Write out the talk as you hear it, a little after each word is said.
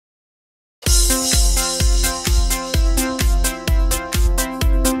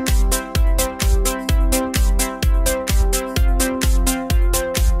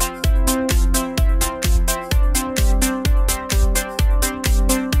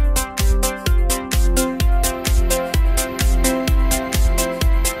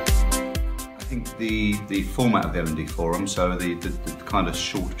the format of the L&D forum, so the kind of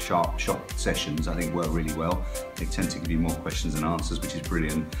short, sharp sessions, I think work really well. They tend to give you more questions and answers, which is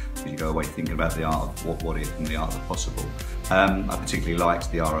brilliant, because you go away thinking about the art of what if and the art of the possible. I particularly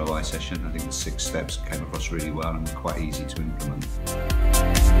liked the ROI session. I think the 6 steps came across really well and were quite easy to implement.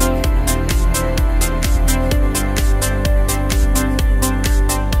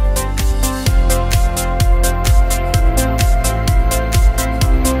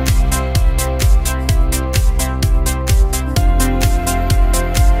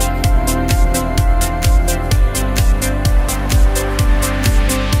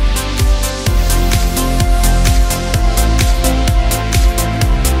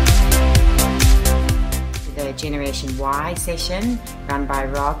 Generation Y session run by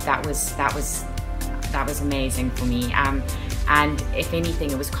Rob, that was amazing for me, and if anything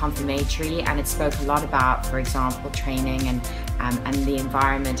it was confirmatory, and it spoke a lot about, for example, training and the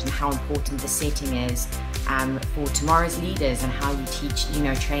environment and how important the setting is for tomorrow's leaders, and how you teach,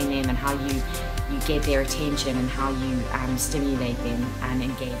 train them, and how you get their attention, and how you stimulate them and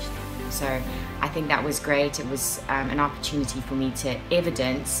engage them. So I think that was great. It was an opportunity for me to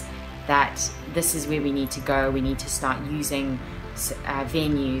evidence that this is where we need to go. We need to start using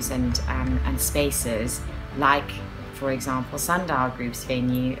venues and spaces like, for example, Sundial Group's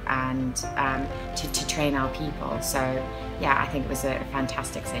venue, and to train our people. So yeah, I think it was a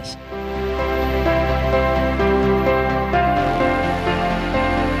fantastic session.